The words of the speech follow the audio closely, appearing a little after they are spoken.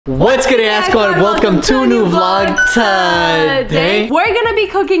What's good, ass squad? Welcome to a new vlog today. We're gonna be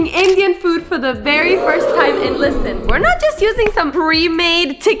cooking Indian food for the very first time. And listen, we're not just using some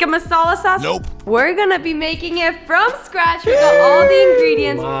pre-made tikka masala sauce. Nope. We're gonna be making it from scratch. We got all the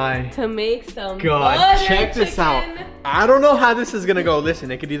ingredients to make some butter check this chicken. out. I don't know how this is gonna go. Listen,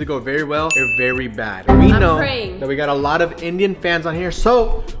 it could either go very well or very bad. We know that we got a lot of Indian fans on here,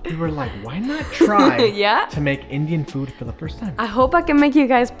 so we were like, why not try to make Indian food for the first time? I hope I can make you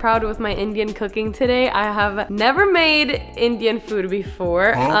guys proud with my Indian cooking today. I have never made Indian food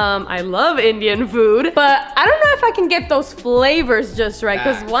before. I love Indian food, but I don't know if I can get those flavors just right,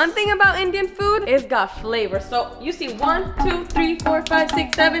 because one thing about Indian food is got flavor. So you see 1, 2, 3, 4, 5,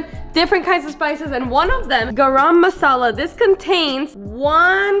 6, 7 different kinds of spices, and one of them, garam masala. This contains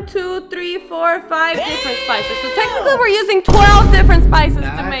 1, 2, 3, 4, 5 different spices. So technically we're using 12 different spices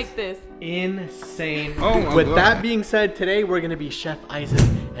to make this. Insane. With that being said, today we're gonna be Chef Isaac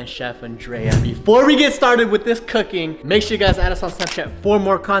and Chef Andrea. Before we get started with this cooking, make sure you guys add us on Snapchat for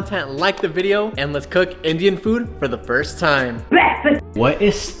more content, like the video, and let's cook Indian food for the first time. What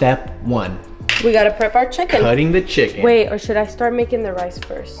is step 1? We gotta prep our chicken. Cutting the chicken. Wait, or should I start making the rice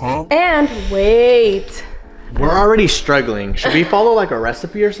first? And wait. We're already struggling. Should we follow like a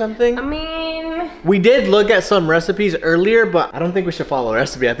recipe or something? I mean, we did look at some recipes earlier, but I don't think we should follow a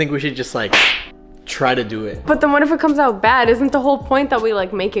recipe. I think we should just like try to do it. But then what if it comes out bad? Isn't the whole point that we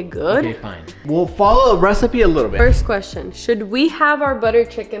like make it good? Okay, fine. We'll follow a recipe a little bit. First question, should we have our butter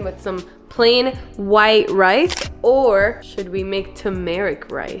chicken with some plain white rice, or should we make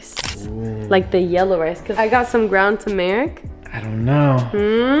turmeric rice? Like the yellow rice, because I got some ground turmeric. I don't know.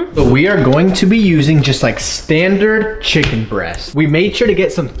 So we are going to be using just like standard chicken breast. We made sure to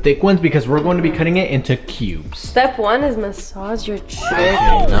get some thick ones because we're going to be cutting it into cubes. Step 1 is massage your chicken.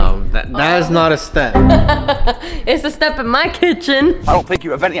 Okay, no, that is not a step. It's a step in my kitchen. I don't think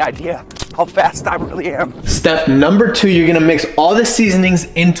you have any idea how fast I really am. Step number 2, you're gonna mix all the seasonings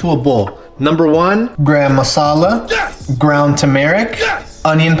into a bowl. Number 1, gram masala, ground turmeric,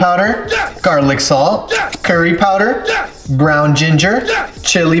 onion powder, garlic salt, curry powder, ground ginger,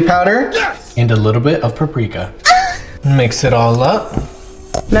 chili powder, and a little bit of paprika. Mix it all up.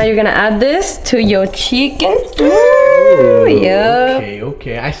 Now you're gonna add this to your chicken. Ooh, yeah.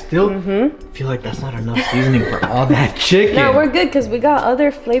 Okay. I still feel like that's not enough seasoning for all that chicken. No, we're good because we got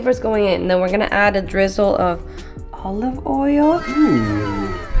other flavors going in. And then we're gonna add a drizzle of olive oil.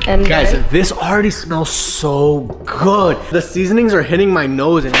 And guys, this already smells so good. The seasonings are hitting my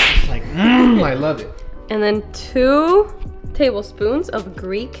nose and it's just like, I love it. And then 2 tablespoons of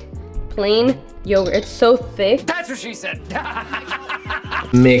Greek plain yogurt. It's so thick. That's what she said.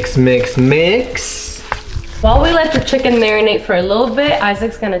 Mix, mix, mix. While we let the chicken marinate for a little bit,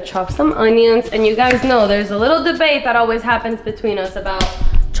 Isaac's gonna chop some onions. And you guys know there's a little debate that always happens between us about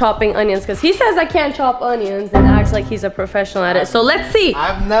chopping onions, because he says I can't chop onions and acts like he's a professional at it. So let's see.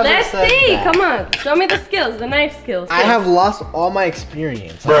 I've never said that. Come on, show me the skills, the knife skills. I have lost all my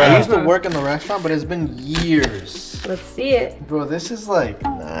experience. Like, I used to work in the restaurant, but it's been years. Let's see it. Bro, this is like,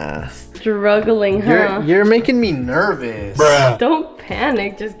 nah. Struggling, huh? You're making me nervous. Don't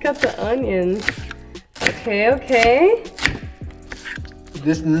panic, just cut the onions. Okay.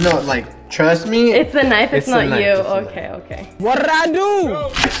 This, no, like, trust me. It's the knife, it's not you. Okay. What did I do?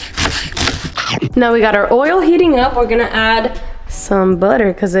 Now we got our oil heating up. We're gonna add some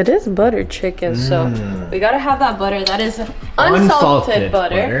butter, because it is butter chicken. So we gotta have that butter. That is unsalted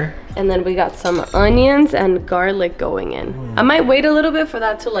butter. And then we got some onions and garlic going in. I might wait a little bit for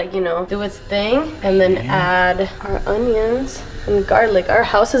that to, like, you know, do its thing. And then add our onions and garlic. Our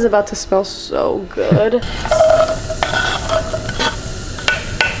house is about to smell so good.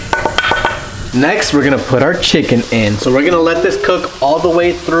 Next, we're gonna put our chicken in. So we're gonna let this cook all the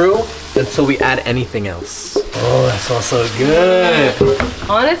way through until we add anything else. Oh, that smells so good.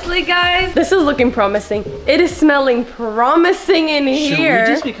 Honestly, guys, this is looking promising. It is smelling promising in here. Should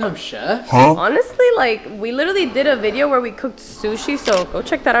we just become chefs? Honestly, like, we literally did a video where we cooked sushi, so go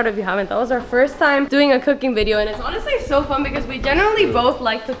check that out if you haven't. That was our first time doing a cooking video, and it's honestly so fun because we generally both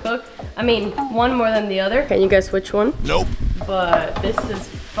like to cook. I mean, one more than the other. Can you guess which one? Nope. But this is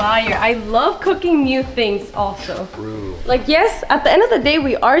fire. I love cooking new things also. True. Like, yes, at the end of the day,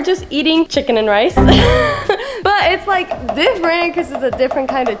 we are just eating chicken and rice. But it's like different because it's a different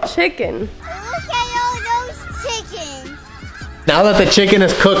kind of chicken. Look at all those chickens. Now that the chicken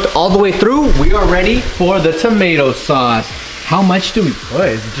is cooked all the way through, we are ready for the tomato sauce. How much do we put?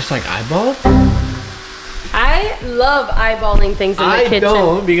 Is it just like eyeball? I love eyeballing things in the kitchen. I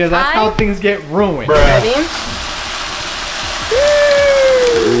don't, because that's how things get ruined. Ready?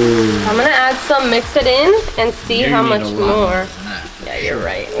 I'm gonna add some, mix it in, and see how much more. Yeah, you're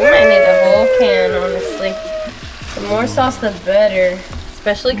right. We might need the whole can, honestly. The more sauce, the better.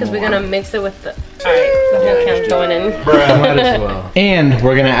 Especially because we're gonna mix it with the. Alright, the whole can's going in. Might as well. And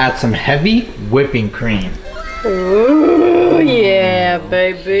we're gonna add some heavy whipping cream. Ooh, yeah,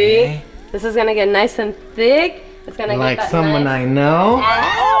 baby. This is gonna get nice and thick. It's gonna Like get that someone nice, I know.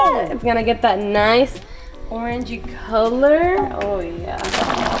 It's gonna get that nice orangey color. Oh yeah.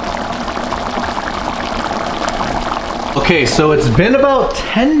 Okay, so it's been about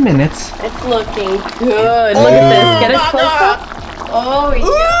 10 minutes. It's looking good. Look at this. Get it close up. Oh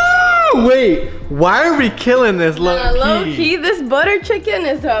yeah. Ooh, wait, why are we killing this Low key, this butter chicken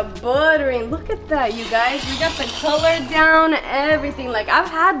is buttering. Look at that, you guys. We got the color down, everything. Like, I've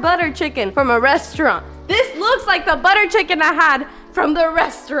had butter chicken from a restaurant. This looks like the butter chicken I had from the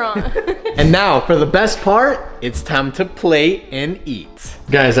restaurant. And now, for the best part, it's time to plate and eat.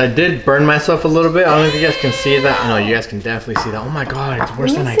 Guys, I did burn myself a little bit. I don't know if you guys can see that. I know you guys can definitely see that. Oh my God, it's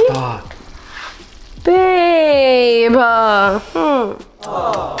worse than I thought. Babe.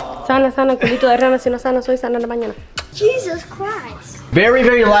 Sana, sana, culito de rana. Si no sana, soy sana de mañana. Jesus Christ. Very,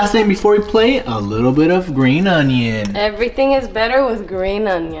 very last thing before we play, a little bit of green onion. Everything is better with green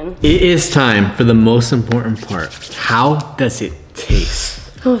onion. It is time for the most important part. How does it taste?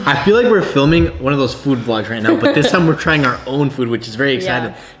 I feel like we're filming one of those food vlogs right now, but this time we're trying our own food, which is very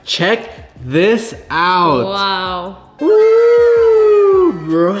exciting. Yeah. Check this out. Wow. Ooh,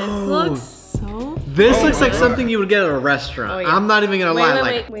 bro. This looks This looks like something you would get at a restaurant. Oh, yeah. I'm not even gonna lie.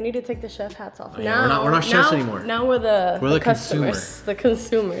 Like, We need to take the chef hats off. yeah, we're not chefs anymore. Now we're the consumer. customers. The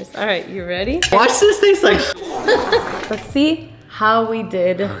consumers. All right, you ready? watch this taste like. Let's see how we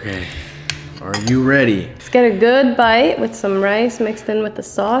did. Okay, are you ready? Let's get a good bite with some rice mixed in with the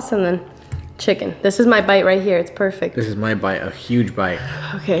sauce and then chicken. This is my bite right here. It's perfect. This is my bite, a huge bite.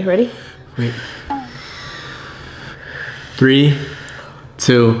 Okay, ready? Wait. 3,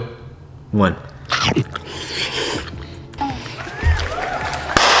 2, 1.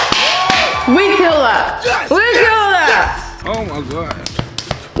 We kill that. Yes, we kill that. Oh my God.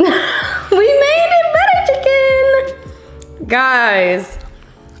 We made it, butter chicken. Guys,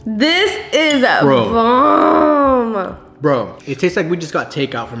 this is a bomb. Bro, it tastes like we just got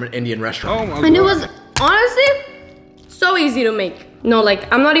takeout from an Indian restaurant. Oh my God. And it was honestly so easy to make. No,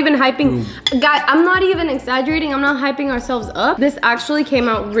 like, I'm not even hyping. Guys, I'm not even exaggerating. I'm not hyping ourselves up. This actually came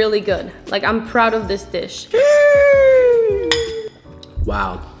out really good. Like, I'm proud of this dish.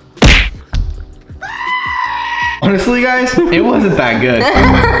 Wow. Honestly, guys, it wasn't that good.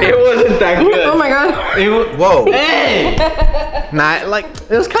 It wasn't that good. Oh my God. Whoa. Hey. Nah, like,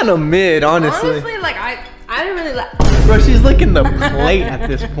 it was kind of mid, honestly. Honestly, like, I didn't really like. Bro, she's licking the plate at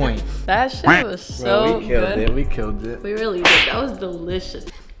this point. That shit was so we killed good. it. We killed it. We really did. That was delicious.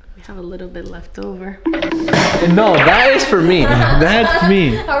 We have a little bit left over. No, that is for me. That's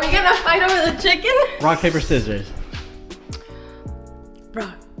me. Are we gonna fight over the chicken? Rock, paper, scissors.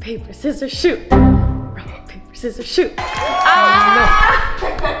 Rock, paper, scissors, shoot. Rock, paper, scissors, shoot. Ah!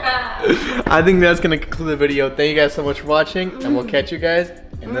 I think that's gonna conclude the video. Thank you guys so much for watching, and we'll catch you guys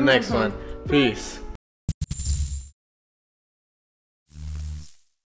in the next one. Peace.